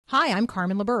Hi, I'm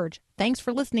Carmen LaBerge. Thanks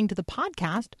for listening to the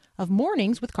podcast of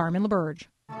Mornings with Carmen LaBerge.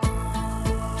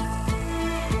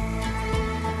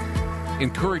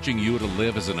 Encouraging you to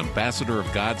live as an ambassador of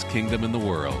God's kingdom in the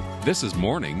world. This is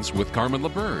Mornings with Carmen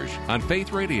LaBerge on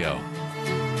Faith Radio.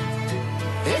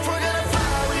 If we're gonna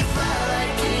fly, we fly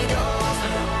like eagles.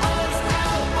 Arms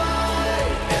out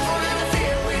wide. If we're gonna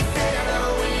fear, we fear no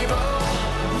evil.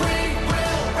 We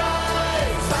will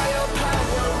rise. By your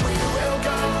power, we will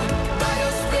go. By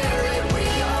your spirit, we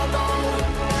are bold.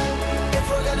 If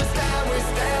we're gonna stand, we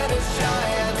stand as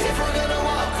giants. If we're gonna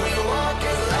walk, we walk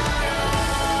as lions.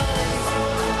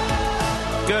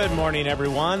 Good morning,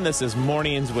 everyone. This is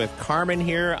Mornings with Carmen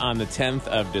here on the 10th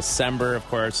of December. Of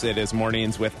course, it is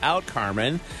Mornings without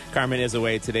Carmen. Carmen is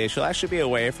away today. She'll actually be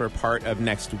away for part of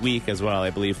next week as well, I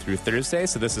believe, through Thursday.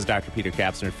 So this is Dr. Peter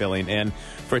Kapsner filling in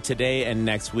for today and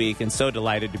next week. And so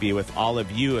delighted to be with all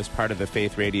of you as part of the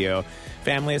Faith Radio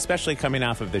family, especially coming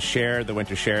off of the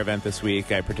Winter Share event this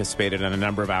week. I participated in a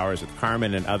number of hours with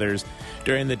Carmen and others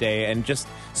during the day, and just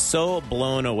so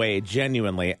blown away,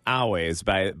 genuinely, always,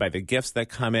 by the gifts that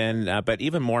come in, but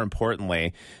even more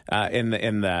importantly, in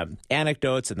the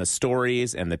anecdotes and the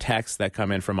stories and the texts that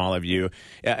come in from all of you.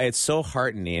 It's so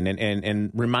heartening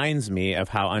and reminds me of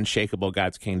how unshakable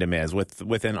God's kingdom is.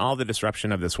 Within all the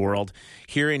disruption of this world,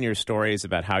 hearing your stories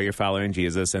about how you're following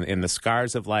Jesus and in the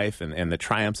scars of life and the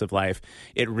triumphs of life,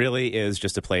 it really is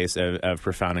just a place of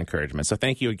profound encouragement. So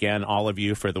thank you again, all of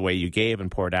you, for the way you gave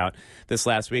and poured out this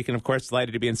last week. And of course,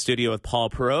 delighted to be in studio with Paul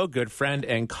Perot, good friend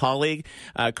and colleague.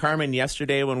 Carmen,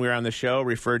 yesterday when we were on the show,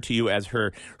 referred to you as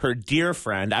her dear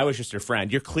friend. I was just her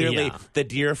friend. You're clearly the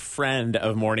dear friend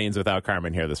of Mornings Without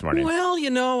Carmen here this morning. Well,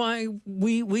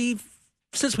 we've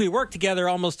since we work together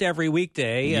almost every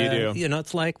weekday, you do.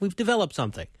 It's like we've developed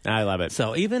something. I love it.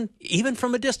 So even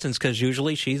from a distance, because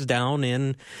usually she's down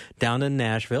in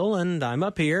Nashville and I'm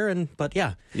up here, but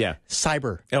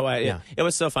cyber. Oh, It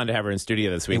was so fun to have her in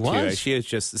studio this week too. She is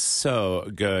just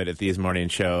so good at these morning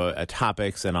show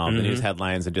topics and all the news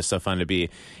headlines, and just so fun to be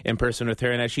in person with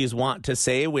her. And as she's wont to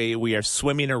say, we are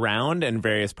swimming around in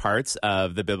various parts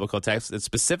of the biblical text. And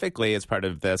specifically, as part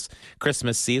of this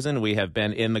Christmas season, we have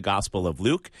been in the Gospel of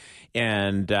Luke,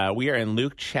 and we are in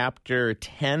Luke chapter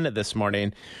 10 this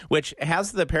morning, which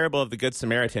has the parable of the Good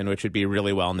Samaritan, which would be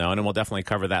really well known, and we'll definitely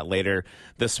cover that later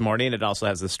this morning. It also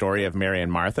has the story of Mary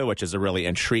and Martha, which is a really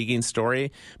intriguing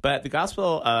story. But the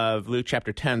Gospel of Luke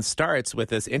chapter 10 starts with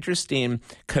this interesting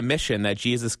commission that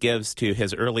Jesus gives to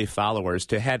his early followers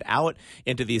to head out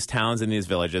into these towns and these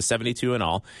villages, 72 in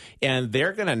all, and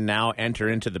they're going to now enter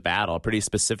into the battle, pretty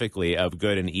specifically, of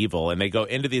good and evil. And they go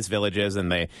into these villages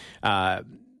and they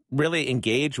really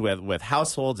engage with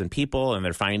households and people, and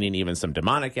they're finding even some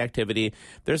demonic activity.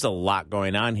 There's a lot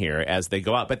going on here as they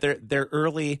go out, but they're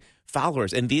early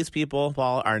followers, and these people,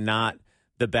 Paul, are not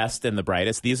the best and the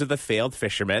brightest. These are the failed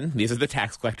fishermen. These are the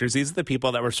tax collectors. These are the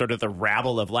people that were sort of the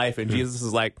rabble of life, and Jesus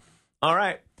is like, all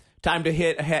right, time to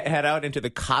head out into the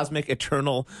cosmic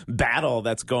eternal battle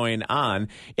that's going on.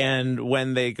 And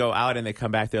when they go out and they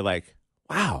come back, they're like,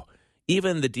 wow,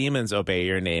 even the demons obey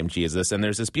your name, Jesus. And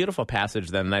there's this beautiful passage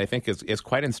then that I think is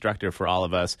quite instructive for all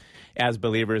of us as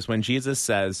believers when Jesus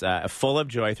says, full of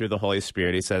joy through the Holy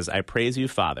Spirit, he says, I praise you,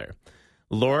 Father,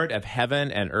 Lord of heaven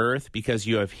and earth, because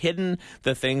you have hidden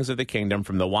the things of the kingdom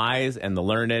from the wise and the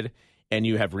learned, and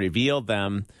you have revealed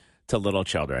them to little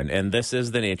children. And this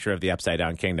is the nature of the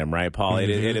upside-down kingdom, right, Paul? It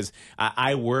is.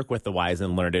 I work with the wise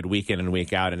and learned week in and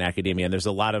week out in academia, and there's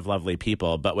a lot of lovely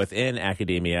people. But within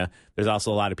academia, there's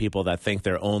also a lot of people that think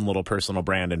their own little personal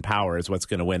brand and power is what's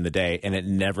going to win the day, and it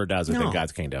never does within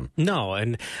God's kingdom. No,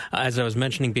 and as I was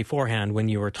mentioning beforehand, when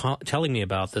you were telling me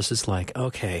about this, it's like,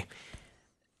 okay,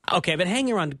 I've been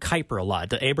hanging around Kuyper a lot,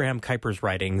 the Abraham Kuyper's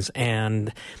writings,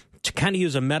 and to kind of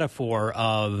use a metaphor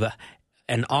of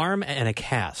an arm and a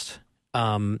cast.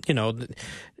 Our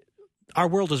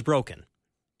world is broken.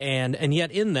 And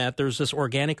yet in that, there's this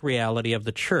organic reality of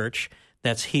the church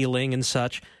that's healing and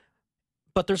such.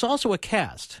 But there's also a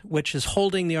cast, which is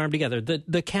holding the arm together.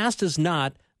 The cast is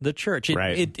not the church.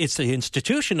 It's the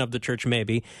institution of the church,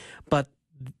 maybe, but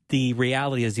the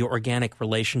reality is the organic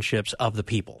relationships of the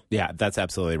people. Yeah, that's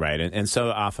absolutely right. And so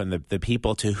often the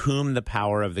people to whom the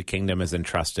power of the kingdom is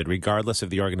entrusted, regardless of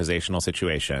the organizational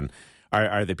situation,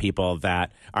 are the people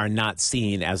that are not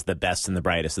seen as the best and the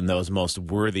brightest and those most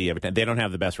worthy of it. They don't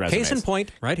have the best resumes. Case in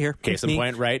point, right here. Case in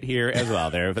point, right here as well.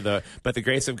 But the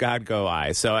grace of God go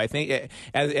I. So I think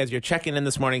as you're checking in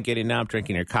this morning, getting up,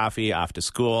 drinking your coffee, off to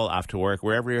school, off to work,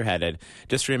 wherever you're headed,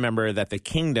 just remember that the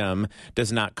kingdom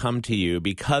does not come to you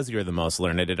because you're the most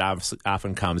learned. It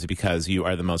often comes because you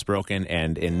are the most broken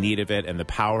and in need of it, and the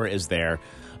power is there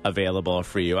available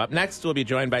for you. Up next, we'll be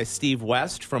joined by Steve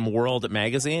West from World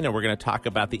Magazine, and we're going to talk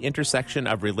about the intersection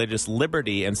of religious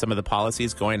liberty and some of the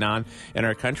policies going on in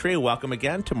our country. Welcome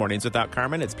again to Mornings Without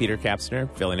Carmen. It's Peter Kapsner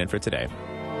filling in for today.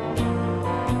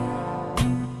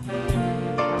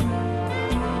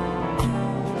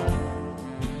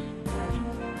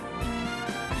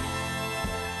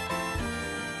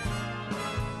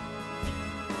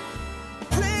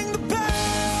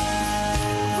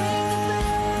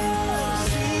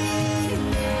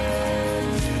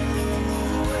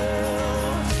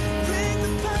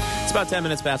 It's about 10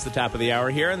 minutes past the top of the hour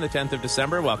here on the 10th of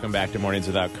December. Welcome back to Mornings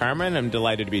Without Carmen. I'm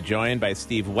delighted to be joined by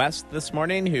Steve West this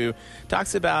morning, who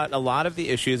talks about a lot of the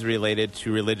issues related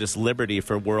to religious liberty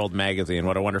for World Magazine.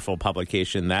 What a wonderful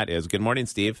publication that is. Good morning,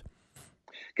 Steve.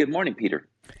 Good morning, Peter.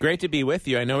 Great to be with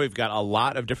you. I know we've got a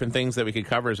lot of different things that we could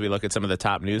cover as we look at some of the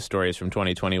top news stories from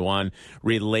 2021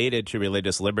 related to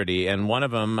religious liberty. And one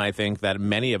of them, I think, that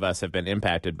many of us have been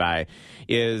impacted by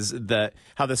is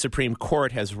how the Supreme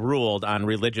Court has ruled on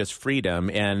religious freedom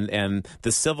and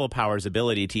the civil power's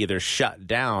ability to either shut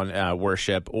down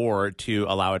worship or to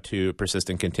allow it to persist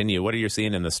and continue. What are you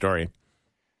seeing in the story?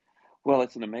 Well,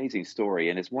 it's an amazing story,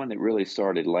 and it's one that really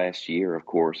started last year, of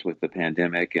course, with the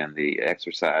pandemic and the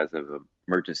exercise of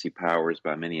emergency powers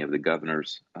by many of the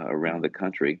governors around the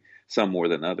country, some more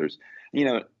than others.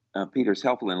 Peter, it's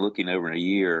helpful in looking over in a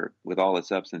year with all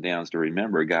its ups and downs to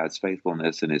remember God's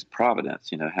faithfulness and his providence,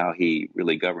 how he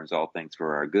really governs all things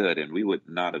for our good. And we would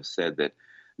not have said that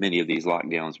many of these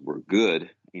lockdowns were good,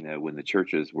 when the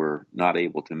churches were not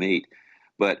able to meet.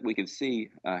 But we can see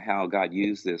how God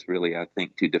used this really, I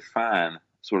think, to define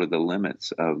sort of the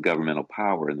limits of governmental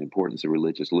power and the importance of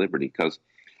religious liberty. Because,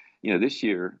 this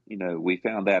year, we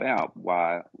found that out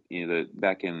why,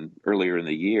 back earlier in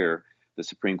the year, the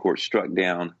Supreme Court struck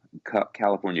down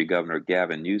California Governor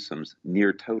Gavin Newsom's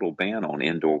near total ban on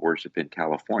indoor worship in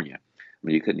California. I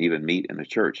mean, you couldn't even meet in a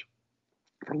church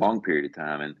for a long period of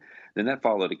time. And then that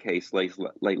followed a case late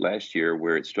last year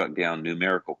where it struck down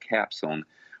numerical caps on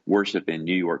worship in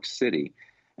New York City.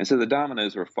 And so the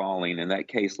dominoes were falling, and that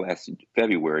case last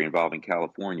February involving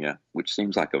California, which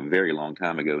seems like a very long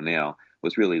time ago now,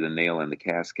 was really the nail in the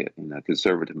casket. And a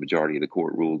conservative majority of the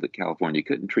court ruled that California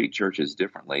couldn't treat churches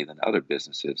differently than other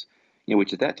businesses,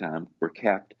 which at that time were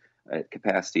capped at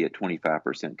capacity at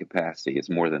 25% capacity. It's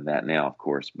more than that now, of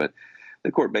course. But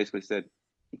the court basically said,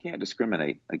 you can't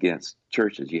discriminate against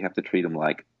churches. You have to treat them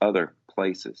like other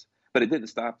places. But it didn't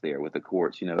stop there with the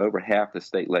courts. Over half the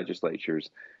state legislatures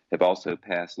have also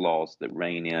passed laws that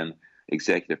rein in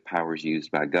executive powers used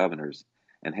by governors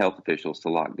and health officials to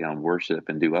lock down worship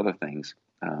and do other things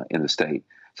in the state.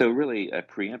 So really a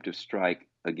preemptive strike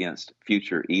against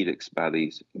future edicts by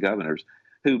these governors,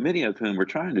 who many of whom were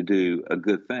trying to do a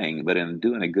good thing, but in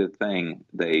doing a good thing,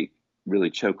 they really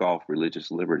choke off religious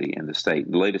liberty in the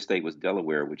state. The latest state was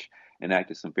Delaware, which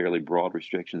enacted some fairly broad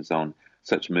restrictions on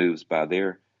such moves by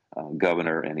their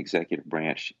governor and executive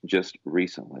branch just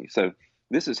recently. So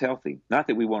this is healthy. Not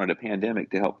that we wanted a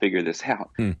pandemic to help figure this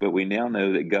out, but we now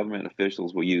know that government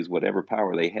officials will use whatever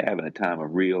power they have in a time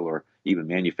of real or even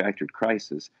manufactured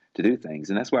crisis to do things.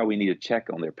 And that's why we need to check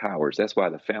on their powers. That's why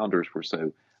the founders were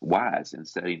so wise in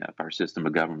setting up our system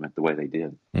of government the way they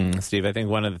did. Steve, I think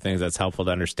one of the things that's helpful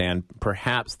to understand,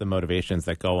 perhaps the motivations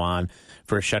that go on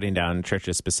for shutting down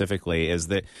churches specifically, is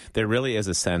that there really is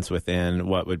a sense within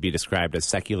what would be described as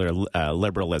secular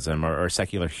liberalism or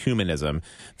secular humanism,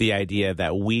 the idea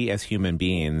that we as human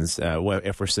beings,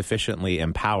 if we're sufficiently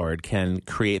empowered, can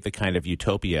create the kind of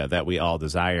utopia that we all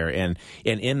desire. And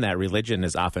in that, religion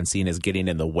is often seen as getting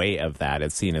in the way of that.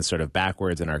 It's seen as sort of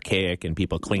backwards and archaic and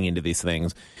people clinging to these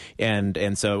things.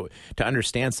 And so to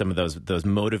understand some of those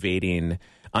motivating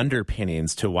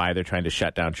underpinnings to why they're trying to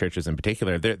shut down churches in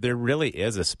particular, there really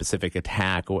is a specific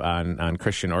attack on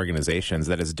Christian organizations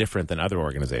that is different than other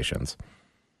organizations.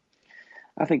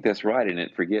 I think that's right, and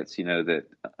it forgets, that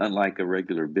unlike a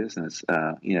regular business,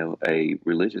 a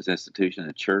religious institution,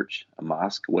 a church, a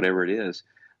mosque, whatever it is,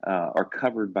 are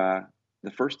covered by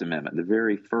the First Amendment, the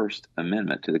very First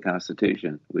Amendment to the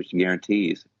Constitution, which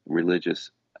guarantees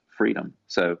religious freedom.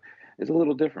 So it's a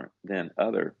little different than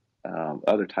other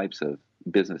types of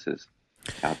businesses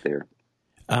out there.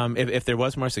 If there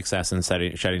was more success in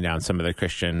shutting down some of the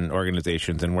Christian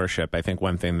organizations and worship, I think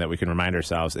one thing that we can remind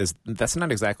ourselves is that's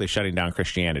not exactly shutting down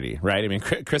Christianity, right? I mean,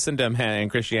 Christendom and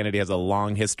Christianity has a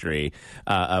long history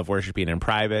of worshiping in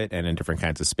private and in different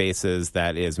kinds of spaces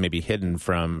that is maybe hidden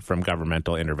from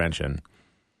governmental intervention.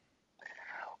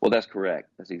 Well, that's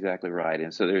correct. That's exactly right.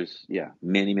 And so there's,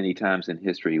 many, many times in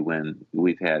history when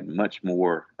we've had much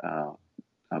more,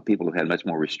 people have had much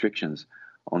more restrictions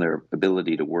their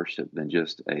ability to worship than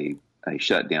just a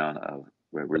shutdown of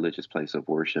a religious place of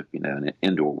worship, an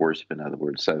indoor worship, in other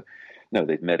words. So, no,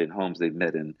 they've met in homes. They've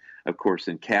met of course,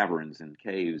 in caverns and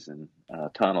caves and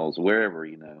tunnels, wherever,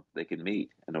 they can meet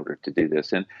in order to do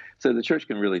this. And so the church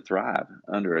can really thrive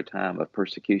under a time of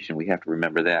persecution. We have to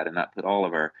remember that and not put all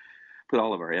of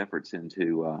our efforts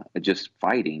into just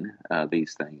fighting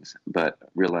these things, but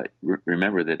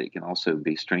remember that it can also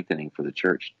be strengthening for the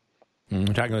church. We're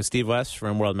talking with Steve West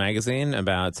from World Magazine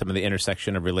about some of the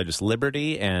intersection of religious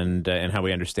liberty and how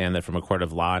we understand that from a court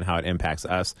of law and how it impacts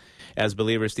us as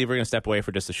believers. Steve, we're going to step away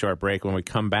for just a short break. When we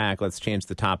come back, let's change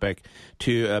the topic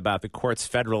to about the court's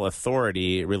federal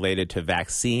authority related to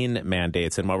vaccine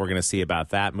mandates and what we're going to see about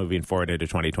that moving forward into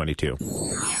 2022.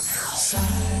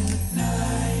 Silent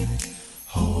night,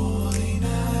 holy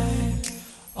night,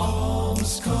 all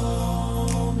was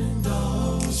calm and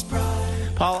all was bright.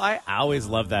 Paul, I always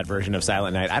love that version of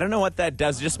Silent Night. I don't know what that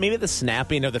does. Just maybe the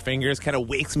snapping of the fingers kind of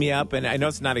wakes me up. And I know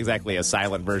it's not exactly a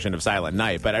silent version of Silent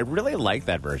Night, but I really like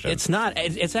that version. It's not.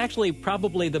 It's actually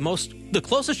probably the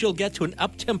closest you'll get to an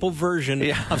up-tempo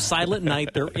version of Silent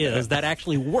Night there is that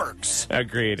actually works.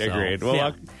 Agreed.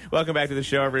 Well, welcome back to the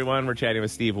show, everyone. We're chatting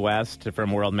with Steve West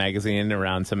from World Magazine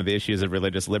around some of the issues of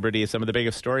religious liberty, some of the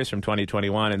biggest stories from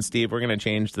 2021. And Steve, we're going to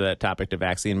change the topic to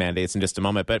vaccine mandates in just a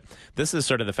moment. But this is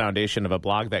sort of the foundation of a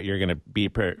blog that you're going to be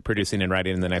producing and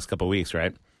writing in the next couple of weeks,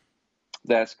 right?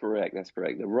 That's correct.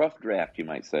 The rough draft, you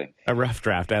might say. A rough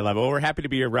draft. I love it. Well, we're happy to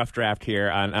be your rough draft here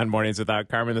on Mornings Without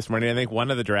Carmen this morning. I think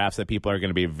one of the drafts that people are going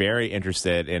to be very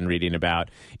interested in reading about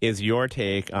is your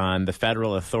take on the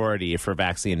federal authority for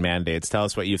vaccine mandates. Tell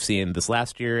us what you've seen this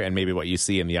last year and maybe what you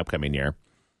see in the upcoming year.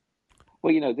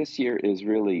 Well, this year is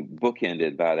really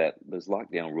bookended by those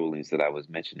lockdown rulings that I was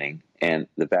mentioning and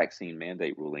the vaccine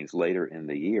mandate rulings later in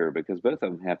the year, because both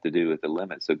of them have to do with the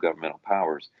limits of governmental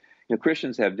powers.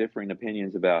 Christians have differing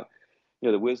opinions about,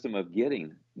 the wisdom of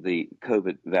getting the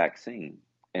COVID vaccine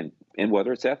and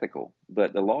whether it's ethical.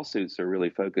 But the lawsuits are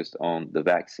really focused on the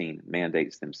vaccine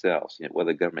mandates themselves,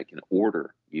 whether the government can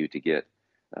order you to get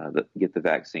the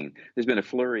vaccine. There's been a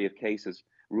flurry of cases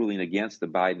ruling against the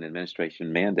Biden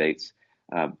administration mandates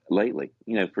lately.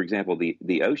 For example, the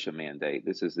OSHA mandate.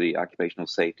 This is the Occupational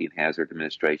Safety and Hazard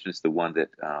Administration. It's the one that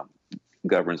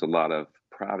governs a lot of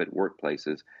private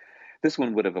workplaces. This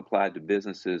one would have applied to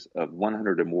businesses of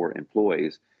 100 or more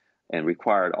employees and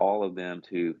required all of them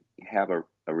to have a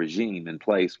regime in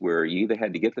place where you either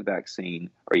had to get the vaccine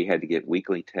or you had to get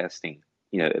weekly testing,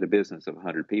 at a business of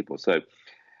 100 people. So,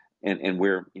 and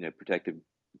wear, protective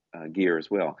gear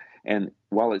as well. And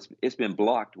while it's been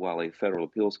blocked while a federal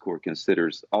appeals court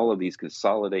considers all of these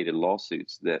consolidated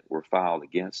lawsuits that were filed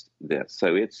against this.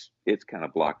 So it's kind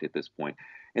of blocked at this point.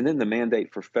 And then the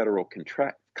mandate for federal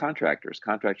contractors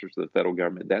of the federal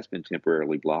government, that's been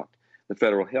temporarily blocked. The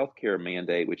federal health care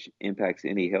mandate, which impacts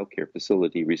any healthcare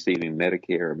facility receiving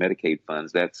Medicare or Medicaid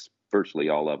funds, that's virtually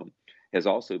all of them, has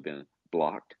also been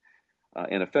blocked.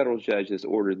 And a federal judge has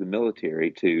ordered the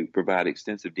military to provide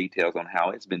extensive details on how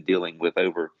it's been dealing with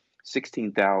over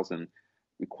 16,000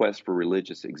 requests for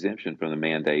religious exemption from the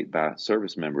mandate by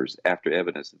service members after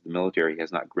evidence that the military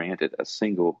has not granted a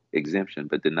single exemption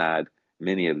but denied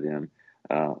many of them,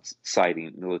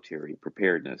 citing military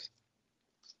preparedness.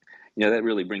 That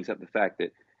really brings up the fact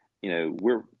that,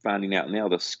 we're finding out now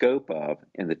the scope of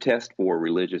and the test for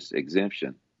religious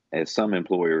exemption, as some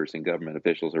employers and government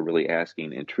officials are really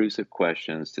asking intrusive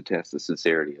questions to test the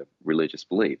sincerity of religious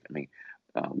belief. I mean,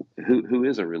 who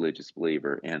is a religious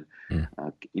believer, and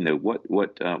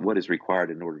what is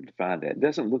required in order to find that? It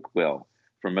doesn't look well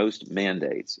for most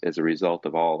mandates as a result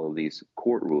of all of these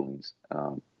court rulings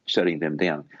shutting them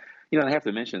down. I have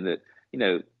to mention that in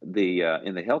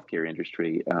the healthcare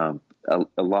industry,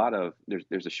 a lot of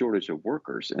there's a shortage of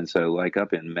workers, and so like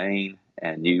up in Maine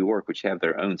and New York, which have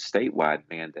their own statewide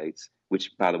mandates,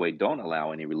 which by the way don't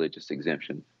allow any religious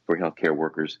exemption for healthcare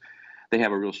workers. They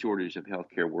have a real shortage of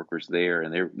healthcare workers there,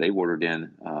 and they ordered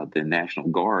in the National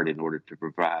Guard in order to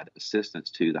provide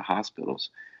assistance to the hospitals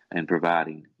and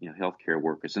providing healthcare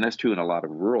workers, and that's true in a lot of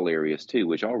rural areas too,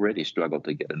 which already struggle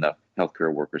to get enough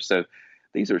healthcare workers. So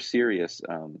these are serious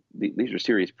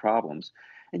problems,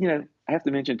 and I have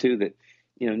to mention too that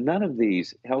none of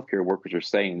these healthcare workers are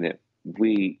saying that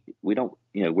we don't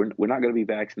we're not going to be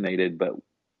vaccinated, but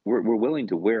we're willing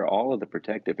to wear all of the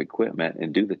protective equipment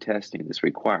and do the testing that's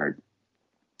required.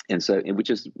 And so, which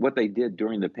is what they did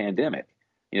during the pandemic.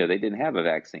 They didn't have a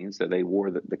vaccine, so they wore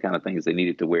the kind of things they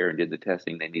needed to wear and did the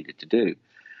testing they needed to do.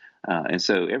 And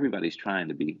so everybody's trying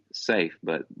to be safe,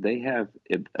 but they have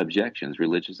objections,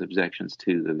 religious objections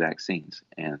to the vaccines,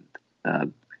 and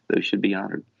those should be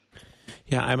honored.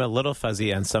 Yeah, I'm a little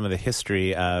fuzzy on some of the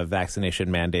history of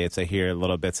vaccination mandates. I hear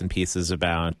little bits and pieces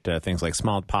about things like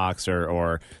smallpox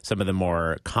or some of the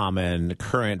more common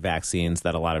current vaccines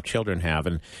that a lot of children have.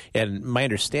 And my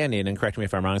understanding, and correct me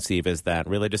if I'm wrong, Steve, is that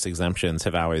religious exemptions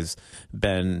have always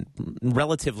been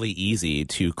relatively easy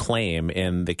to claim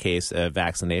in the case of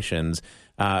vaccinations.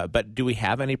 But do we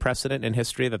have any precedent in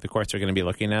history that the courts are going to be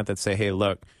looking at that say, hey,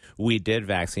 look, we did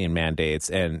vaccine mandates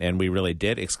and we really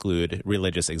did exclude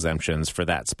religious exemptions for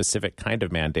that specific kind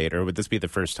of mandate? Or would this be the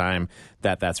first time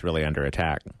that that's really under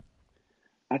attack?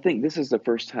 I think this is the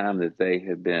first time that they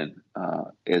have been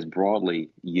as broadly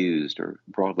used or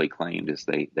broadly claimed as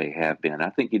they have been. I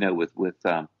think, with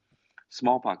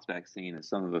smallpox vaccine, and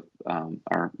some of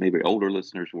our maybe older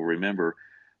listeners will remember,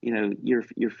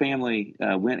 your family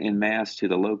went en masse to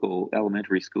the local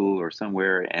elementary school or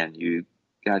somewhere, and you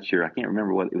got I can't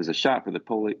remember what it was, a shot for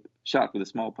the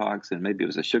smallpox, and maybe it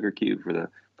was a sugar cube for the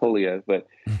polio. But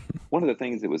one of the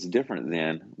things that was different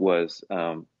then was,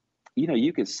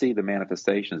 you could see the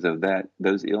manifestations of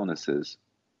those illnesses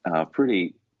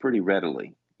pretty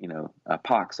readily. A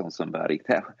pox on somebody,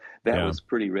 that was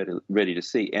pretty ready to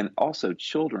see. And also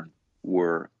children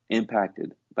were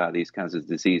impacted by these kinds of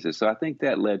diseases. So I think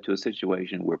that led to a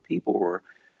situation where people were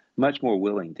much more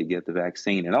willing to get the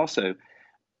vaccine, and also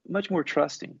much more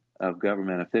trusting of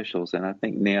government officials. And I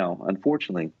think now,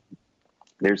 unfortunately,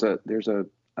 there's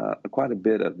quite a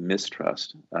bit of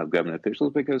mistrust of government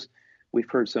officials because we've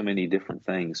heard so many different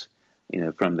things,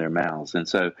 from their mouths. And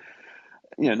so,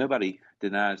 nobody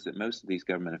denies that most of these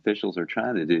government officials are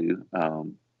trying to do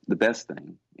the best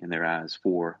thing in their eyes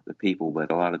for the people,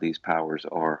 but a lot of these powers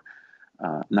are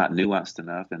not nuanced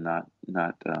enough and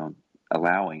not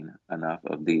allowing enough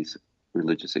of these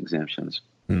religious exemptions.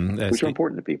 Which are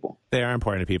important to people. They are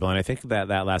important to people. And I think that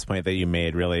last point that you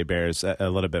made really bears a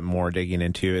little bit more digging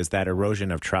into, is that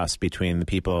erosion of trust between the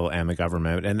people and the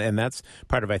government. And that's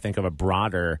part of, I think, of a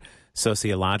broader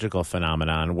sociological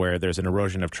phenomenon where there's an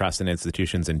erosion of trust in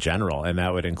institutions in general. And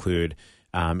that would include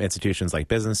institutions like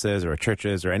businesses or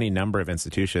churches or any number of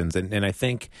institutions. And I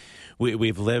think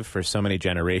we've lived for so many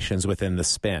generations within the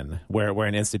spin where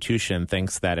an institution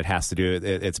thinks that it has to do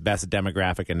its best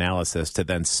demographic analysis to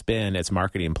then spin its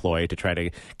marketing ploy to try to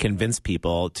convince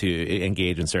people to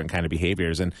engage in certain kind of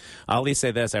behaviors. And I'll at least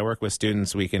say this, I work with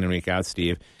students week in and week out,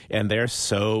 Steve, and they're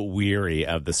so weary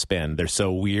of the spin. They're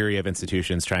so weary of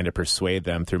institutions trying to persuade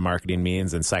them through marketing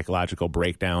means and psychological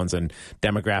breakdowns and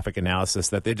demographic analysis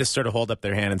that they just sort of hold up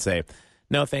their hand and say,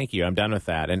 no, thank you, I'm done with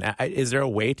that. And is there a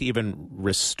way to even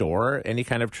restore any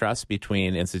kind of trust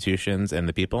between institutions and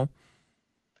the people?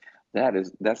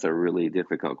 That's a really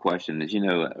difficult question. As you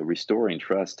know, restoring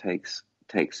trust takes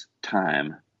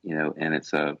time, and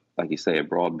it's like you say, a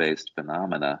broad-based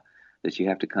phenomena that you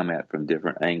have to come at from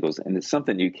different angles. And it's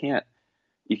something you can't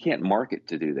market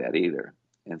to do that either.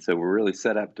 And so we're really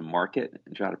set up to market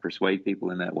and try to persuade people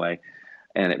in that way.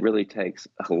 And it really takes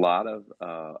a lot of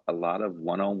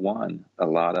one-on-one, a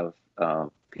lot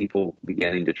of people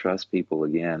beginning to trust people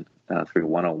again through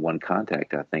one-on-one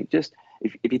contact. I think just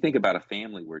if you think about a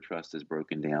family where trust is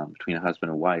broken down between a husband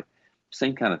and wife,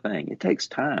 same kind of thing. It takes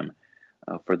time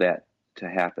for that to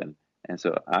happen. And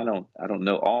so I don't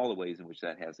know all the ways in which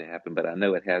that has to happen, but I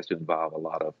know it has to involve a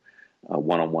lot of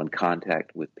one-on-one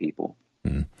contact with people.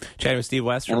 Chatting with Steve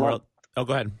West from World. Oh,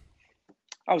 go ahead.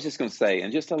 I was just going to say,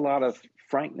 and just a lot of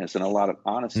frankness and a lot of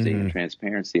honesty and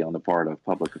transparency on the part of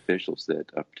public officials, that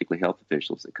particularly health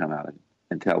officials, that come out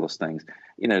and tell us things.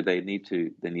 They need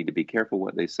to be careful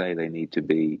what they say. They need to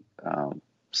be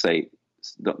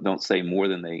don't say more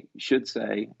than they should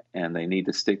say, and they need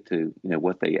to stick to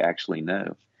what they actually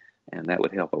know, and that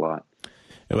would help a lot.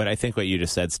 What I think what you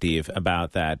just said, Steve,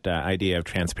 about that idea of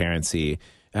transparency.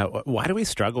 Why do we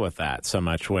struggle with that so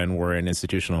much when we're in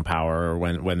institutional power, or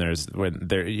when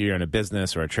you're in a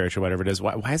business or a church or whatever it is?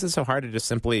 Why is it so hard to just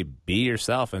simply be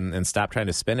yourself and stop trying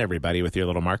to spin everybody with your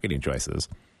little marketing choices?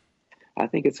 I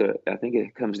think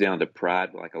it comes down to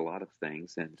pride, like a lot of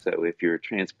things. And so if you're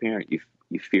transparent,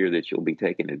 you fear that you'll be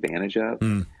taken advantage of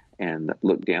and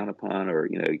looked down upon, or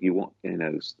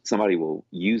somebody will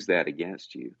use that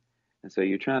against you. And so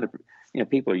you're trying to,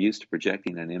 people are used to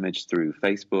projecting an image through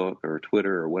Facebook or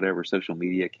Twitter or whatever social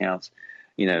media accounts.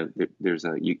 You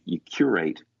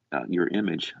curate your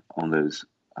image on those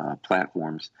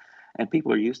platforms, and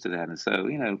people are used to that. And so,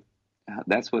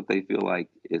 that's what they feel like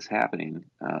is happening.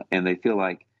 And they feel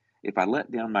like if I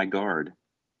let down my guard,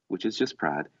 which is just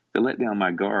pride, if I let down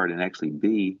my guard and actually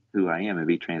be who I am and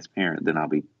be transparent, then I'll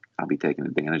be taken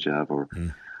advantage of, or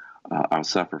I'll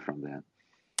suffer from that.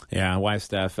 Yeah, wise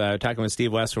stuff. Talking with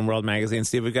Steve West from World Magazine.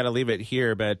 Steve, we've got to leave it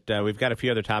here, but we've got a few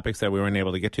other topics that we weren't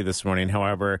able to get to this morning.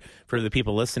 However, for the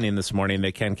people listening this morning,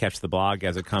 they can catch the blog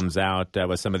as it comes out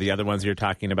with some of the other ones you're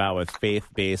talking about with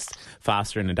faith-based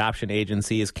foster and adoption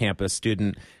agencies, campus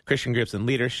student Christian groups and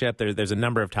leadership. There's a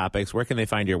number of topics. Where can they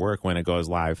find your work when it goes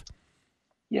live?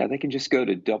 Yeah, they can just go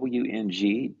to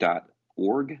wng.org.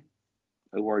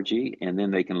 O-R-G, and then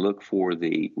they can look for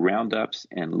the roundups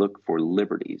and look for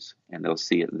liberties, and they'll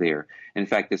see it there. And in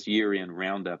fact, this year-end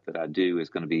roundup that I do is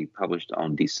going to be published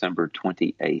on December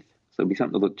 28th. So it'll be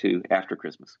something to look to after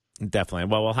Christmas. Definitely.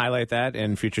 Well, we'll highlight that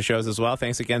in future shows as well.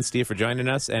 Thanks again, Steve, for joining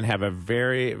us, and have a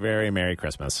very, very Merry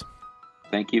Christmas.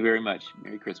 Thank you very much.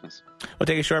 Merry Christmas. We'll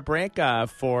take a short break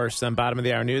for some bottom of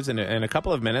the hour news in a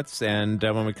couple of minutes. And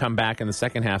when we come back in the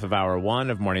second half of hour one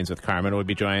of Mornings with Carmen, we'll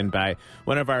be joined by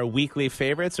one of our weekly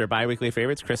favorites or bi-weekly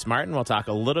favorites, Chris Martin. We'll talk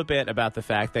a little bit about the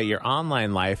fact that your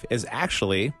online life is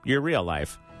actually your real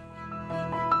life.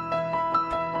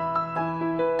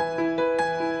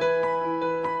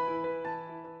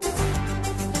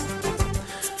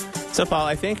 So, Paul,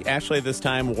 I think actually this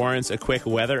time warrants a quick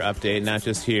weather update, not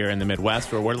just here in the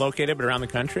Midwest where we're located, but around the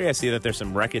country. I see that there's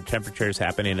some record temperatures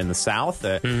happening in the South,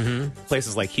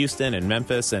 places like Houston and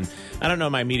Memphis. And I don't know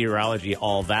my meteorology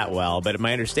all that well, but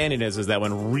my understanding is that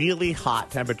when really hot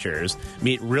temperatures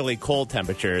meet really cold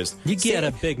temperatures, you get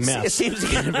a big mess. It seems to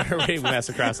get a big mess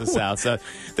across the South. So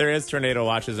there is tornado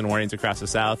watches and warnings across the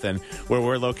South. And where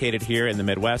we're located here in the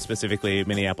Midwest, specifically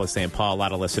Minneapolis, St. Paul, a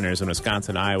lot of listeners in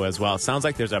Wisconsin, Iowa as well. It sounds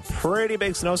like there's a pretty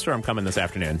big snowstorm coming this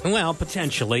afternoon. Well,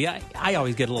 potentially. I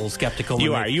always get a little skeptical.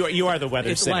 You are the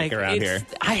weather cynic around here.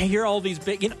 I hear all these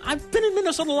big, I've been in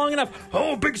Minnesota long enough.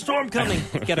 Oh, big storm coming.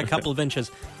 Get a couple of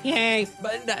inches. Yay.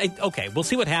 But, okay, we'll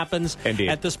see what happens. Indeed.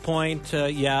 At this point,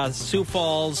 Sioux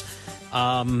Falls,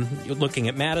 you're looking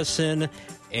at Madison,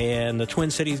 and the Twin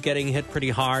Cities getting hit pretty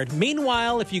hard.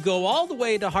 Meanwhile, if you go all the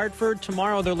way to Hartford,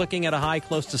 tomorrow they're looking at a high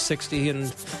close to 60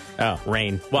 and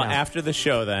rain. Well, after the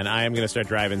show, then, I am going to start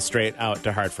driving straight out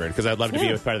to Hartford because I'd love to be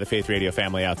with part of the Faith Radio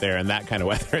family out there in that kind of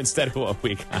weather instead of what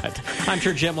we got. I'm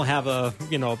sure Jim will have a,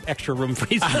 extra room for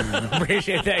you.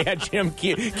 Appreciate that. Yeah, Jim,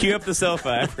 cue up the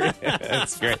sofa.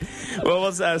 That's great. Well,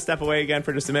 we'll step away again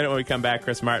for just a minute. When we come back,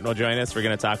 Chris Martin will join us. We're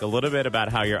going to talk a little bit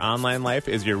about how your online life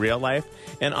is your real life,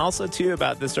 and also, too,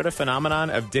 about this sort of phenomenon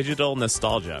of digital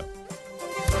nostalgia.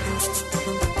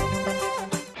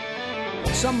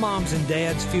 Some moms and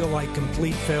dads feel like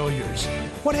complete failures.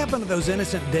 What happened to those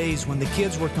innocent days when the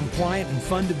kids were compliant and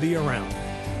fun to be around?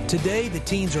 Today, the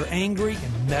teens are angry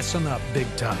and messing up big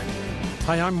time.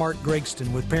 Hi, I'm Mark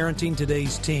Gregston with Parenting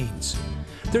Today's Teens.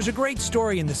 There's a great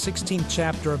story in the 16th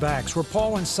chapter of Acts where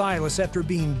Paul and Silas, after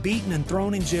being beaten and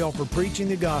thrown in jail for preaching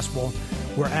the gospel,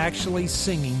 were actually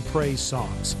singing praise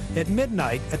songs. At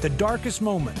midnight, at the darkest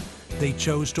moment, they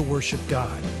chose to worship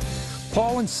God.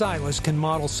 Paul and Silas can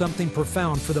model something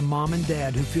profound for the mom and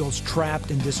dad who feels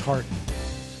trapped and disheartened.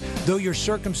 Though your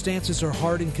circumstances are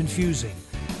hard and confusing,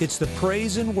 it's the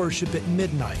praise and worship at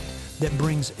midnight that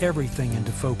brings everything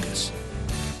into focus.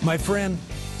 My friend,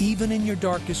 even in your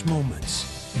darkest moments,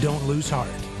 don't lose heart.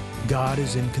 God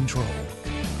is in control.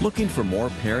 Looking for more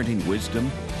parenting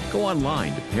wisdom? Go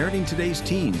online to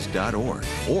parentingtodaysteens.org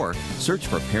or search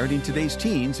for Parenting Today's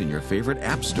Teens in your favorite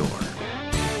app store.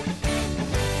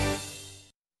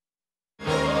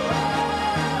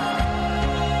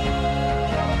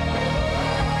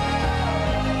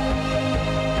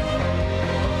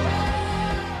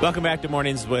 Welcome back to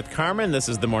Mornings with Carmen. This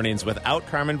is the Mornings Without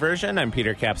Carmen version. I'm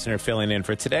Peter Kapsner filling in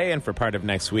for today and for part of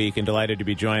next week, and delighted to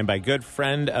be joined by good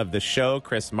friend of the show,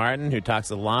 Chris Martin, who talks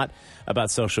a lot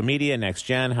about social media, next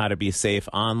gen, how to be safe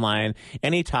online,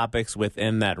 any topics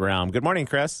within that realm. Good morning,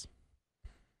 Chris.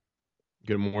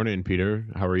 Good morning, Peter.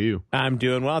 How are you? I'm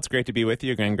doing well. It's great to be with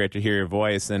you again. Great to hear your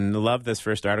voice, and love this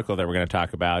first article that we're going to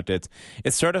talk about. It's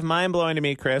sort of mind-blowing to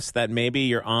me, Chris, that maybe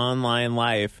your online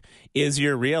life is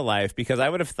your real life, because I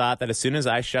would have thought that as soon as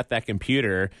I shut that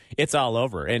computer, it's all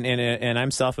over. And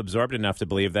I'm self-absorbed enough to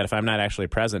believe that if I'm not actually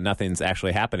present, nothing's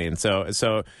actually happening. So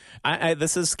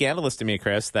this is scandalous to me,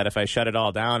 Chris, that if I shut it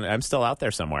all down, I'm still out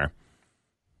there somewhere.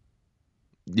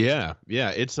 Yeah.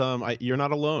 It's you're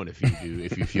not alone if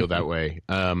you feel that way.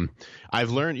 I've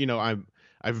learned,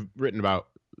 I've written about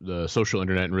the social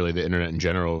internet and really the internet in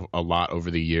general a lot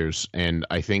over the years, and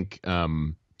I think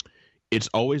it's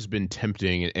always been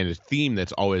tempting, and a theme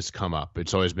that's always come up.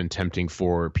 It's always been tempting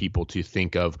for people to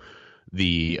think of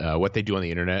the what they do on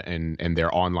the internet and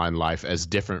their online life as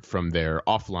different from their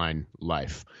offline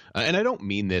life. And I don't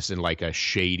mean this in like a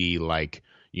shady,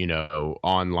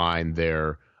 online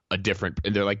they're a different,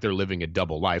 and they're living a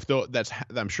double life, though.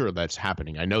 I'm sure that's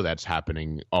happening. I know that's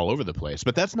happening all over the place,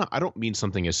 but that's not, I don't mean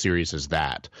something as serious as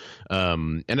that.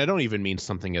 And I don't even mean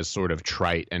something as sort of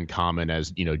trite and common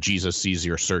as, Jesus sees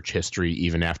your search history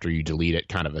even after you delete it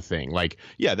kind of a thing. Like,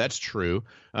 yeah, that's true.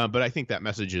 But I think that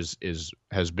message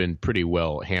has been pretty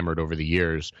well hammered over the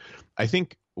years. I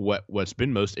think what's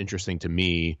been most interesting to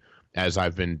me as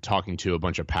I've been talking to a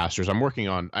bunch of pastors, I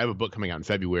have a book coming out in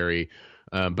February.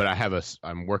 But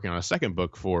I'm working on a second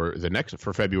book for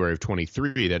February of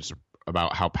 23 that's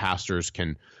about how pastors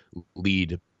can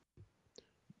lead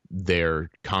their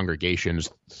congregations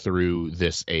through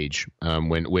this age,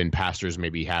 when pastors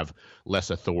maybe have less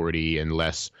authority and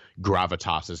less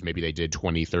gravitas as maybe they did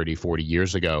 20, 30, 40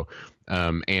 years ago.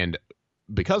 And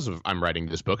because I'm writing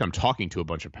this book, I'm talking to a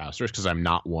bunch of pastors because I'm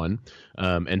not one.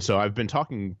 And so I've been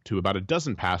talking to about a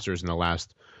dozen pastors in the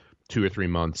last 2 or 3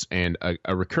 months, and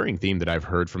a recurring theme that I've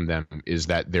heard from them is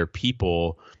that their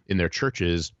people in their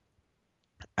churches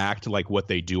act like what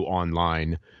they do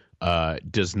online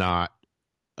does not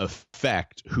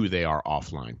affect who they are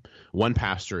offline. One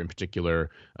pastor in particular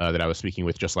that I was speaking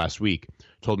with just last week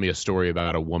told me a story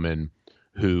about a woman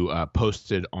who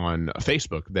posted on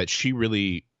Facebook that she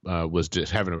really was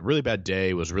just having a really bad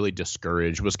day, was really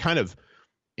discouraged, was kind of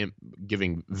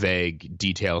giving vague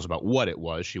details about what it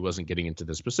was. She wasn't getting into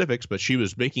the specifics, but she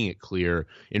was making it clear.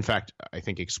 In fact, I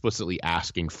think explicitly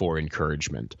asking for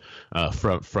encouragement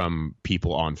from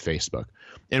people on Facebook.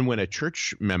 And when a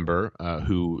church member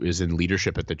who is in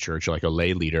leadership at the church, like a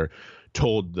lay leader,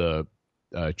 told the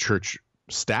church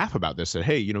staff about this, said,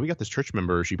 hey, we got this church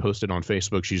member. She posted on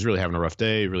Facebook. She's really having a rough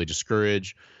day, really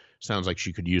discouraged. Sounds like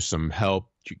she could use some help.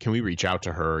 Can we reach out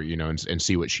to her, and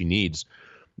see what she needs?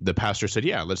 The pastor said,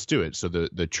 yeah, let's do it. So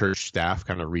the church staff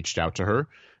kind of reached out to her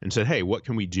and said, hey, what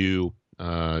can we do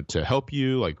to help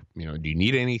you? Like, do you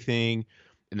need anything?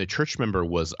 And the church member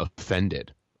was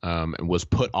offended and was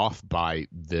put off by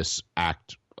this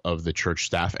act of the church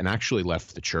staff and actually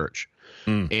left the church.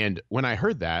 And when I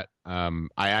heard that, I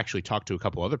actually talked to a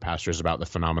couple other pastors about the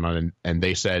phenomenon, and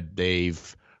they said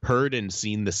they've heard and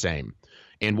seen the same.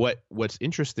 And what's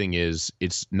interesting is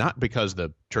it's not because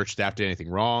the church staff did anything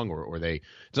wrong or it's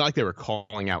not like they were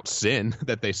calling out sin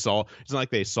that they saw. It's not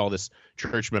like they saw this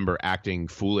church member acting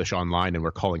foolish online and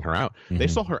were calling her out. Mm-hmm. They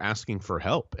saw her asking for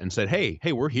help and said, hey,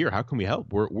 we're here. How can we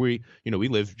help? We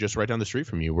live just right down the street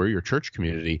from you. We're your church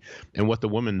community. And what the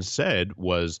woman said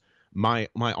was, my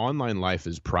online life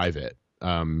is private.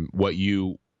 What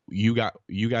you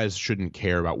guys shouldn't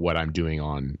care about what I'm doing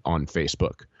on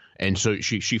Facebook. And so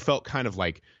she felt kind of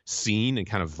like seen and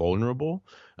kind of vulnerable.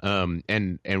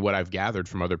 And what I've gathered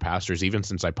from other pastors, even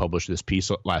since I published this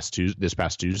piece this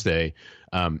past Tuesday,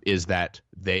 is that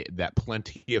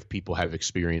plenty of people have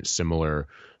experienced similar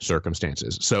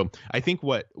circumstances. So I think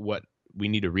what we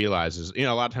need to realize is, a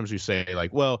lot of times we say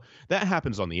like, well, that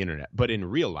happens on the internet, but in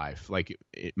real life, like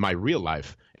my real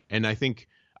life, and I think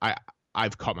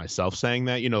I've caught myself saying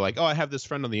that, like, oh, I have this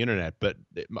friend on the internet, but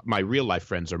my real life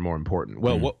friends are more important.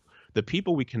 Well, the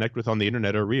people we connect with on the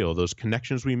internet are real. Those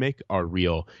connections we make are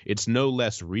real. It's no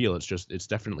less real. It's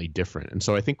definitely different. And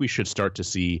so I think we should start to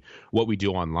see what we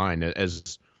do online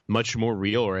as much more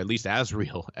real, or at least as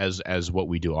real as what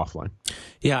we do offline.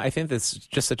 Yeah, I think that's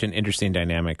just such an interesting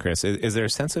dynamic, Chris. Is there a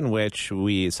sense in which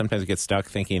we sometimes get stuck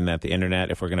thinking that the internet,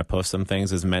 if we're going to post some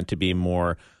things, is meant to be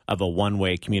more of a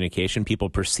one-way communication? People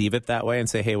perceive it that way and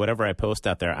say, hey, whatever I post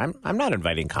out there, I'm not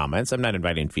inviting comments. I'm not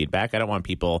inviting feedback. I don't want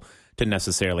people to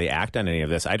necessarily act on any of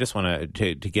this. I just want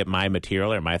to get my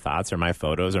material or my thoughts or my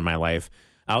photos or my life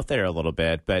out there a little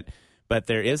bit. But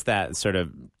there is that sort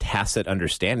of tacit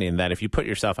understanding that if you put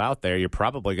yourself out there, you're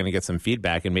probably going to get some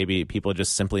feedback, and maybe people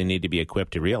just simply need to be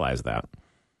equipped to realize that.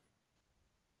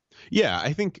 Yeah,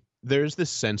 I think there's this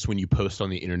sense when you post on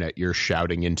the internet, you're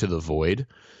shouting into the void,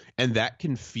 and that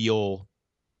can feel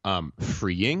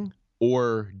freeing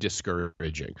or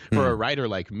discouraging. For a writer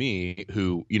like me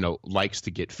who, likes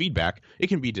to get feedback, it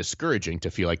can be discouraging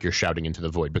to feel like you're shouting into the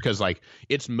void, because like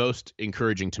it's most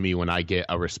encouraging to me when I get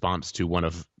a response to one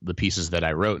of the pieces that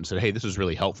I wrote and said, hey, this was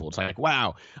really helpful. It's like,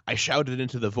 wow, I shouted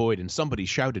into the void and somebody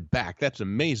shouted back. That's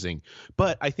amazing.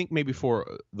 But I think maybe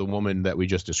for the woman that we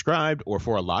just described, or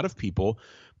for a lot of people,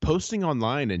 posting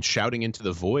online and shouting into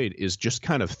the void is just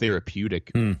kind of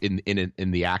therapeutic in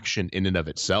the action in and of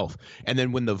itself. And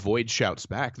then when the void shouts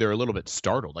back, they're a little bit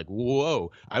startled, like,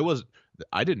 whoa,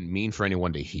 I didn't mean for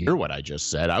anyone to hear what I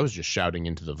just said. I was just shouting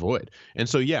into the void. And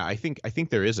so, yeah, I think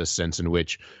there is a sense in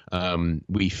which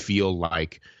we feel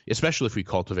like, especially if we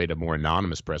cultivate a more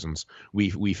anonymous presence,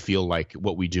 we feel like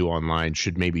what we do online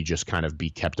should maybe just kind of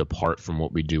be kept apart from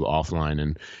what we do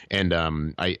offline. And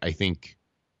I think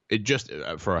it just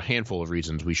for a handful of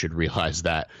reasons, we should realize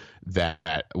that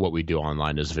what we do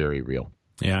online is very real.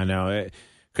 Yeah, I know.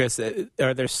 Chris,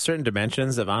 are there certain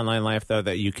dimensions of online life, though,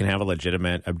 that you can have a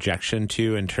legitimate objection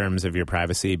to in terms of your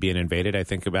privacy being invaded? I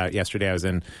think about yesterday, I was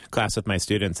in class with my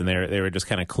students, and they were just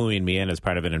kind of cluing me in as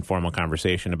part of an informal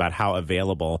conversation about how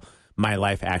available my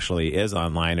life actually is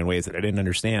online in ways that I didn't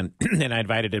understand. And I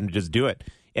invited them to just do it.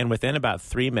 And within about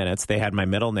 3 minutes, they had my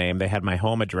middle name, they had my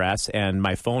home address, and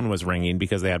my phone was ringing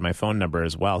because they had my phone number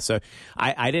as well. So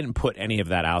I didn't put any of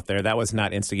that out there. That was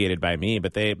not instigated by me,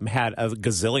 but they had a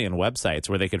gazillion websites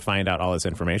where they could find out all this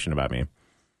information about me.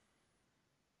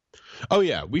 Oh,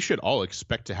 yeah. We should all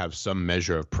expect to have some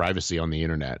measure of privacy on the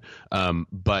internet.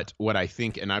 But what I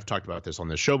think, and I've talked about this on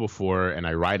the show before, and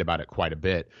I write about it quite a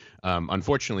bit.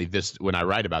 Unfortunately, when I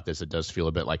write about this, it does feel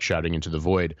a bit like shouting into the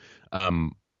void.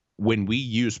 When we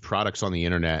use products on the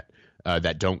internet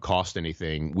that don't cost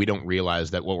anything, we don't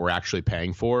realize that what we're actually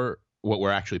paying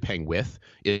with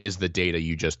is the data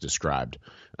you just described.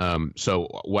 So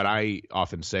what I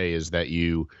often say is that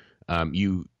you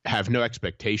have no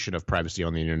expectation of privacy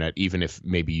on the internet, even if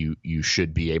maybe you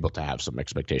should be able to have some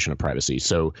expectation of privacy.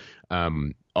 So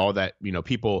all that,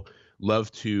 people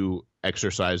love to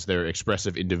exercise their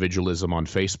expressive individualism on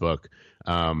Facebook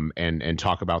and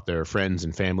talk about their friends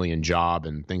and family and job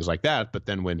and things like that. But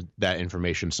then when that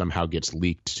information somehow gets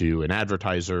leaked to an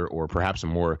advertiser or perhaps a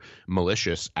more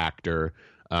malicious actor,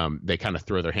 they kind of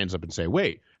throw their hands up and say,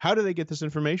 wait, how do they get this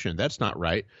information? That's not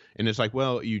right. And it's like,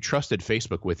 well, you trusted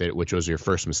Facebook with it, which was your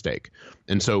first mistake.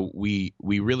 And so we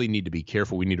really need to be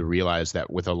careful. We need to realize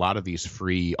that with a lot of these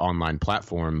free online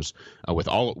platforms,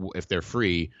 if they're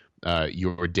free,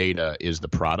 your data is the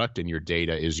product and your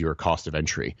data is your cost of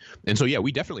entry. And so, yeah,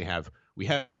 we definitely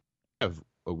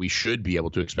we should be able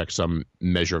to expect some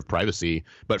measure of privacy.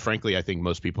 But frankly, I think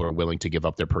most people are willing to give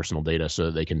up their personal data so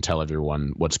that they can tell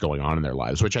everyone what's going on in their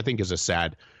lives, which I think is a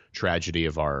sad tragedy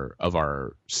of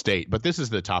our state. But this is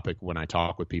the topic when I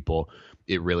talk with people,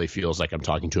 it really feels like I'm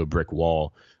talking to a brick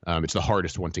wall. It's the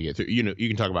hardest one to get through. You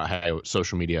can talk about how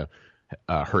social media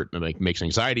makes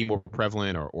anxiety more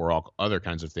prevalent or all other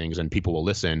kinds of things, and people will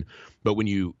listen. But when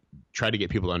you try to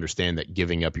get people to understand that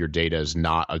giving up your data is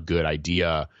not a good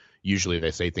idea, usually they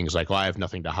say things like, well, I have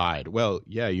nothing to hide. Well,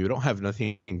 yeah, you don't have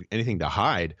anything to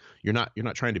hide. You're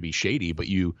not trying to be shady, but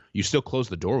you still close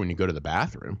the door when you go to the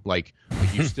bathroom. Like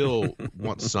you still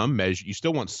want some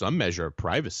measure of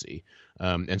privacy.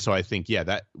 And so I think,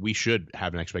 that we should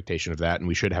have an expectation of that, and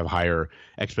we should have higher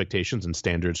expectations and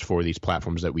standards for these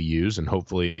platforms that we use. And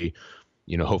hopefully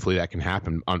that can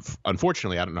happen.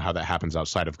 Unfortunately, I don't know how that happens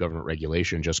outside of government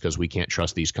regulation, just because we can't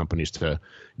trust these companies to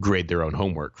grade their own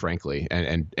homework, frankly,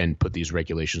 and put these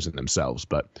regulations in themselves.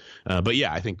 But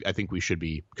yeah, I think we should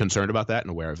be concerned about that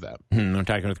and aware of that. I'm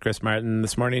talking with Chris Martin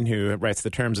this morning, who writes the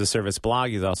Terms of Service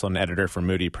blog. He's also an editor for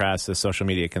Moody Press, a social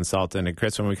media consultant. And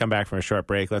Chris, when we come back from a short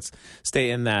break, let's stay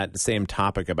in that same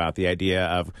topic about the idea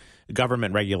of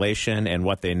government regulation and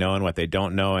what they know and what they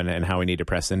don't know, and how we need to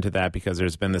press into that, because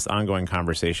there's been this ongoing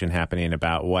conversation happening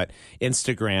about what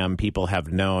Instagram people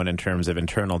have known in terms of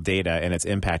internal data and its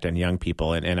impact on young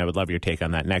people. And I would love your take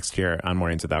on that next here on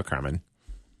Mornings Without Carmen.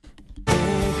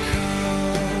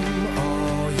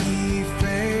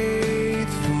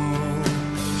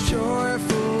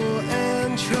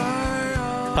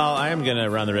 Paul, I am going to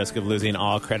run the risk of losing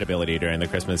all credibility during the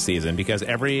Christmas season, because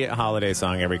every holiday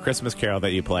song, every Christmas carol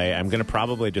that you play, I'm going to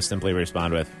probably just simply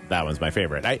respond with, that one's my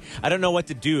favorite. I don't know what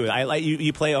to do. I like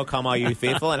you play O Come All You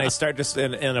Faithful, and I start just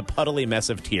in a puddly mess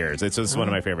of tears. It's just one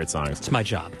of my favorite songs. It's my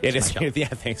job. It is. Yeah,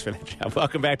 thanks for that job.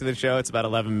 Welcome back to the show. It's about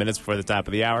 11 minutes before the top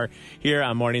of the hour here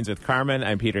on Mornings with Carmen.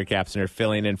 I'm Peter Kapsner,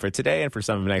 filling in for today and for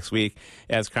some of next week.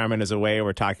 As Carmen is away,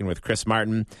 we're talking with Chris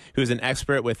Martin, who's an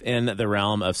expert within the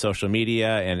realm of social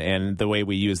media and the way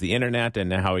we use the internet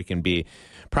and how it can be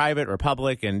private or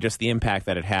public, and just the impact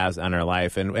that it has on our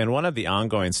life. And one of the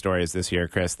ongoing stories this year,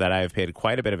 Chris, that I've paid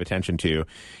quite a bit of attention to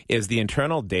is the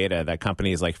internal data that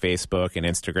companies like Facebook and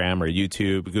Instagram or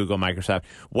YouTube, Google, Microsoft,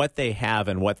 what they have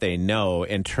and what they know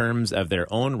in terms of their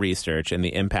own research and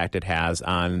the impact it has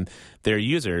on their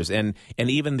users, and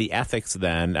even the ethics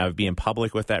then of being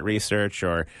public with that research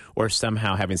or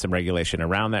somehow having some regulation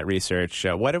around that research.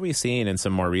 What are we seeing in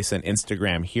some more recent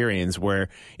Instagram hearings where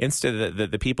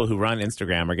the people who run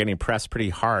Instagram are getting pressed pretty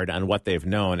hard on what they've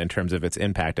known in terms of its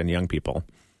impact on young people?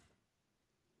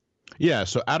 Yeah,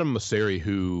 so Adam Mosseri,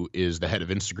 who is the head of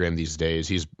Instagram these days,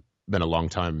 he's been a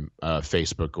long-time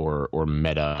Facebook or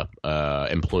Meta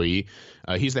employee.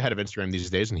 He's the head of Instagram these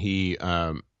days, and he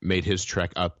made his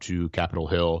trek up to Capitol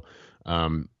Hill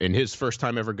in his first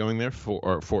time ever going there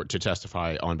to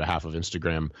testify on behalf of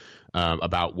Instagram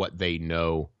about what they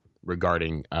know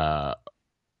regarding how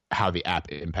the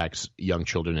app impacts young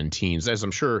children and teens. As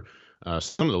I'm sure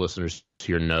some of the listeners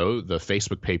here know, the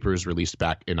Facebook papers released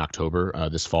back in October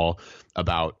this fall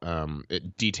about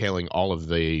detailing all of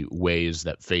the ways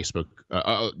that Facebook,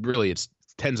 really it's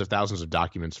tens of thousands of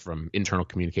documents from internal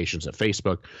communications at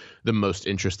Facebook. The most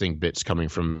interesting bits coming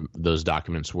from those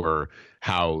documents were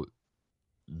how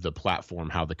the platform,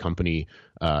 how the company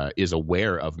is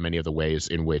aware of many of the ways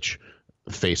in which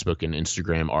Facebook and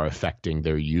Instagram are affecting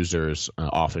their users,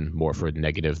 often more for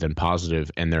negative than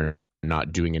positive, and they're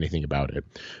not doing anything about it.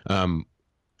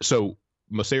 So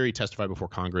Mosseri testified before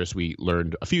Congress. We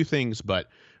learned a few things, but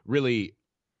really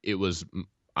it was,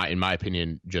 in my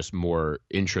opinion, just more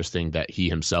interesting that he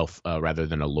himself, rather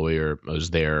than a lawyer,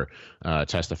 was there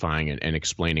testifying and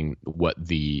explaining what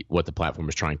the platform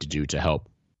is trying to do to help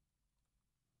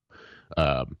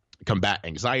combat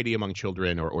anxiety among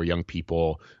children or young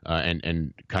people,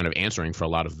 and kind of answering for a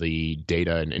lot of the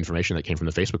data and information that came from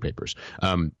the Facebook papers.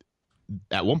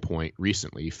 At one point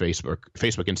recently, Facebook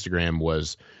Instagram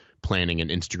was planning an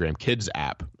Instagram Kids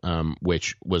app,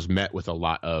 which was met with a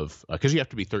lot of, because you have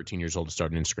to be 13 years old to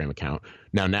start an Instagram account.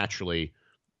 Now, naturally,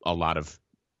 a lot of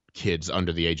kids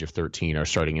under the age of 13 are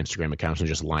starting Instagram accounts and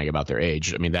just lying about their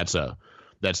age. I mean, that's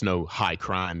no high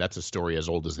crime. That's a story as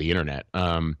old as the internet.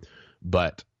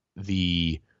 But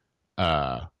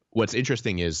what's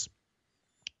interesting is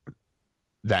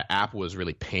that app was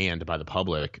really panned by the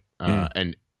public,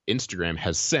 and Instagram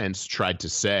has since tried to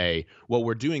say, well,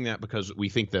 we're doing that because we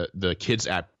think that the kids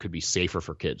app could be safer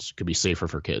for kids,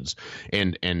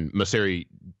 And Mosseri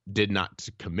did not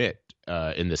commit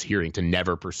in this hearing to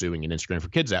never pursuing an Instagram for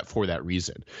Kids app for that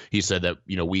reason. He said that,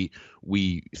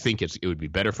 we think it would be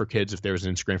better for kids if there was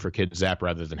an Instagram for Kids app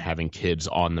rather than having kids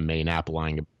on the main app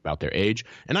lying about their age.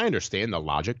 And I understand the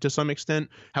logic to some extent.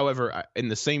 However,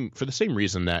 for the same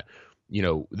reason that,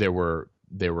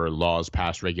 there were laws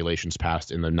passed, regulations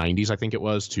passed in the 90s, I think it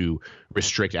was, to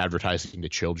restrict advertising to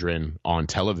children on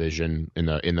television in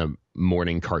the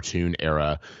morning cartoon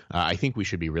era. I think we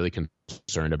should be really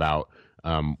concerned about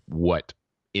what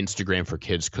Instagram for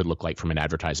Kids could look like from an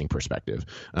advertising perspective,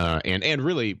 and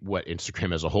really what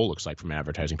Instagram as a whole looks like from an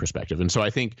advertising perspective. And so I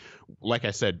think, like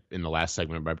I said in the last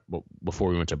segment before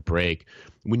we went to break,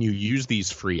 when you use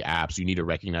these free apps, you need to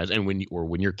recognize, and when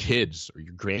your kids or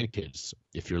your grandkids,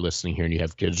 if you're listening here and you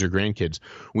have kids or grandkids,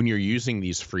 when you're using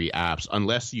these free apps,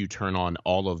 unless you turn on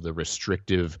all of the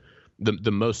restrictive,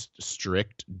 the most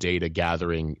strict data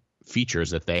gathering features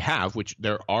that they have, which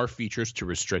there are features to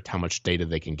restrict how much data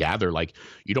they can gather. Like,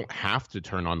 you don't have to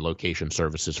turn on location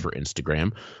services for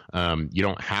Instagram. You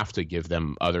don't have to give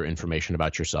them other information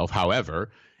about yourself.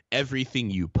 However, everything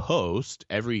you post,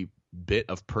 every bit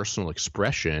of personal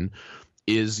expression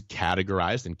is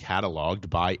categorized and cataloged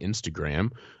by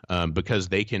Instagram, because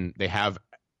they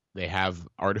have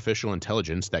artificial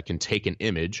intelligence that can take an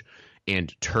image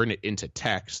and turn it into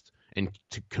text and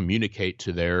to communicate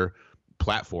to their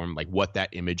platform like what that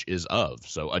image is of.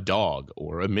 So a dog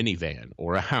or a minivan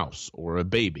or a house or a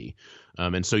baby.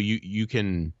 And so you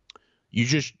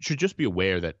should just be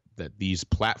aware that these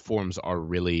platforms are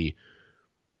really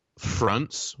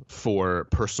fronts for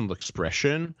personal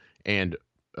expression and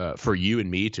for you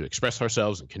and me to express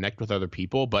ourselves and connect with other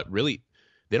people. But really,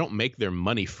 they don't make their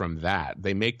money from that.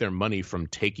 They make their money from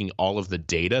taking all of the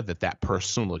data that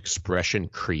personal expression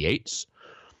creates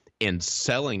and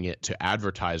selling it to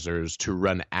advertisers to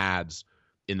run ads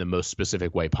in the most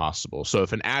specific way possible. So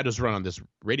if an ad is run on this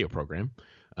radio program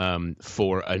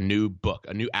for a new book,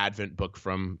 a new Advent book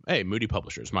from, Moody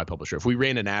Publishers, my publisher, if we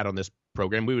ran an ad on this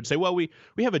program, we would say, well, we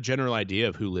have a general idea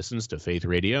of who listens to Faith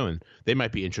Radio, and they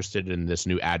might be interested in this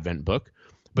new Advent book.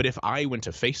 But if I went to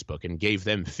Facebook and gave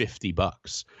them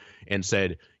 $50 and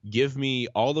said, give me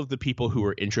all of the people who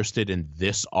are interested in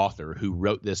this author who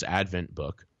wrote this Advent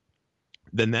book,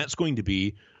 then that's going to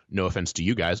be, no offense to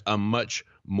you guys, a much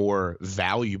more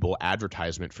valuable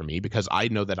advertisement for me, because I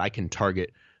know that I can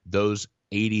target those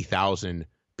 80,000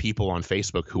 people on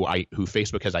Facebook who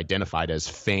Facebook has identified as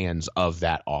fans of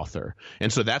that author.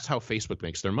 And so that's how Facebook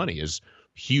makes their money, is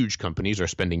huge companies are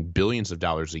spending billions of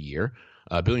dollars a year,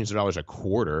 billions of dollars a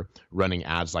quarter running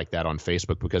ads like that on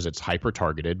Facebook, because it's hyper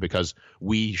targeted, because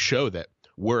we show that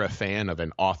we're a fan of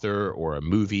an author or a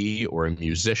movie or a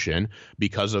musician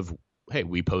because of, hey,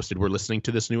 we posted we're listening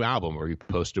to this new album, or we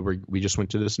posted we just went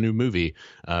to this new movie,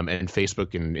 and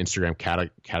Facebook and Instagram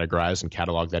categorize and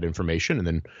catalog that information, and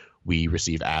then we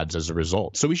receive ads as a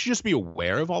result. So we should just be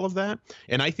aware of all of that.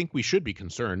 And I think we should be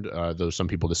concerned, though some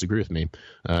people disagree with me.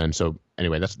 And so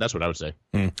anyway, that's what I would say.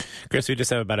 Chris, we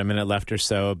just have about a minute left or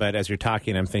so, but as you're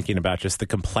talking, I'm thinking about just the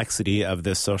complexity of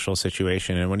this social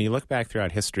situation. And when you look back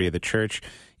throughout history, the church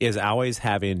is always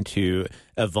having to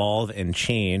evolve and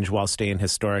change while staying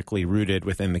historically rooted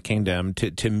within the kingdom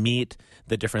to meet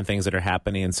the different things that are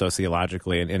happening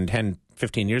sociologically. And 10,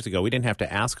 15 years ago, we didn't have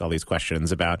to ask all these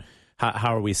questions about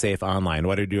how are we safe online?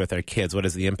 What do we do with our kids? What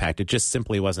is the impact? It just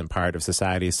simply wasn't part of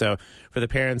society. So for the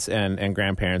parents and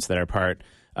grandparents that are part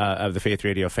of the Faith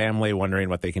Radio family, wondering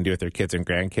what they can do with their kids and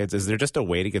grandkids, is there just a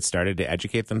way to get started to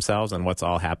educate themselves on what's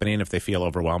all happening if they feel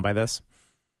overwhelmed by this?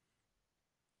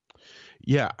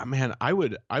 Yeah, man, I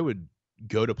would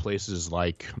go to places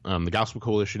like the Gospel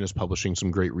Coalition is publishing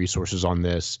some great resources on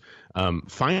this.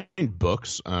 Find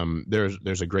books.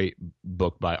 There's a great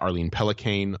book by Arlene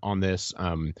Pellicane on this.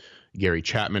 Gary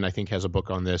Chapman, I think, has a book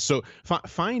on this. So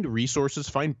find resources,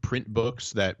 find print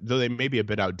books that, though they may be a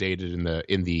bit outdated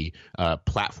in the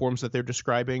platforms that they're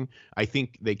describing, I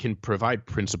think they can provide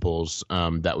principles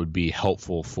that would be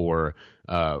helpful for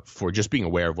just being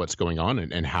aware of what's going on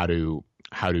and how to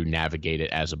navigate it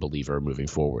as a believer moving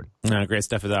forward. Great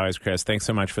stuff as always, Chris. Thanks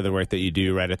so much for the work that you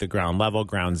do right at the ground level,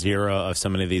 ground zero of so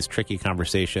many of these tricky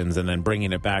conversations, and then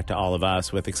bringing it back to all of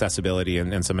us with accessibility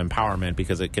and some empowerment,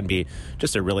 because it can be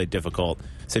just a really difficult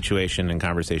situation and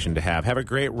conversation to have. Have a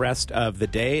great rest of the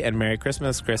day, and Merry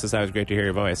Christmas. Chris, it's always great to hear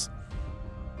your voice.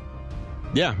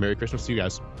 Yeah, Merry Christmas to you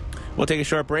guys. We'll take a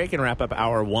short break and wrap up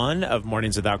hour one of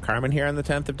Mornings Without Carmen here on the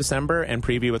 10th of December and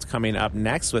preview what's coming up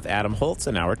next with Adam Holtz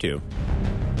in hour two.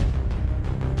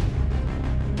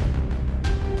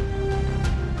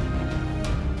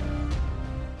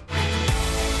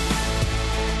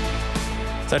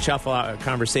 Such helpful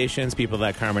conversations, people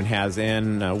that Carmen has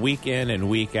week in and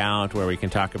week out, where we can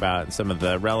talk about some of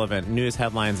the relevant news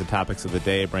headlines and topics of the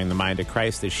day, bring the mind of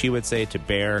Christ, as she would say, to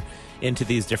bear into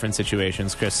these different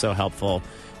situations. Chris, so helpful,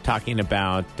 talking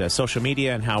about social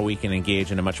media and how we can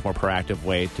engage in a much more proactive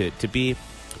way to be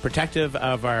protective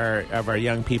of our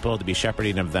young people, to be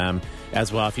shepherding of them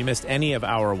as well. If you missed any of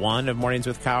hour one of Mornings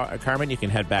with Carmen, you can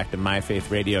head back to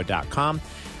myfaithradio.com.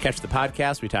 Catch the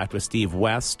podcast. We talked with Steve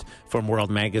West from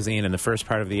World Magazine in the first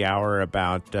part of the hour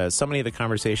about so many of the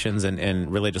conversations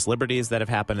and religious liberties that have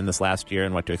happened in this last year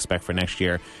and what to expect for next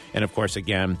year. And, of course,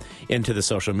 again, into the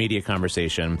social media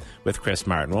conversation with Chris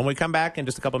Martin. When we come back in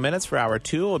just a couple minutes for hour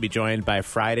two, we'll be joined by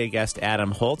Friday guest Adam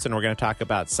Holtz, and we're going to talk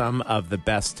about some of the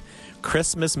best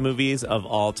Christmas movies of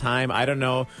all time. I don't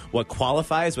know what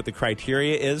qualifies, what the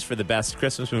criteria is for the best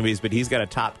Christmas movies, but he's got a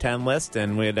top 10 list,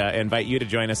 and we'd invite you to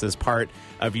join us as part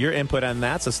of your input on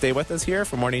that. So stay with us here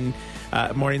for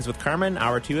Mornings with Carmen.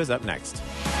 Hour two is up next.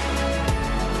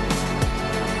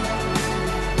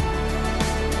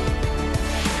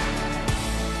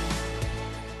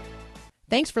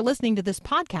 Thanks for listening to this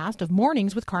podcast of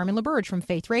Mornings with Carmen LaBerge from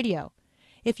Faith Radio.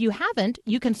 If you haven't,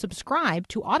 you can subscribe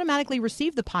to automatically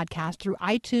receive the podcast through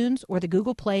iTunes or the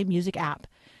Google Play Music app.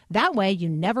 That way, you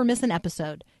never miss an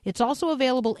episode. It's also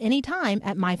available anytime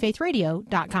at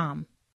myfaithradio.com.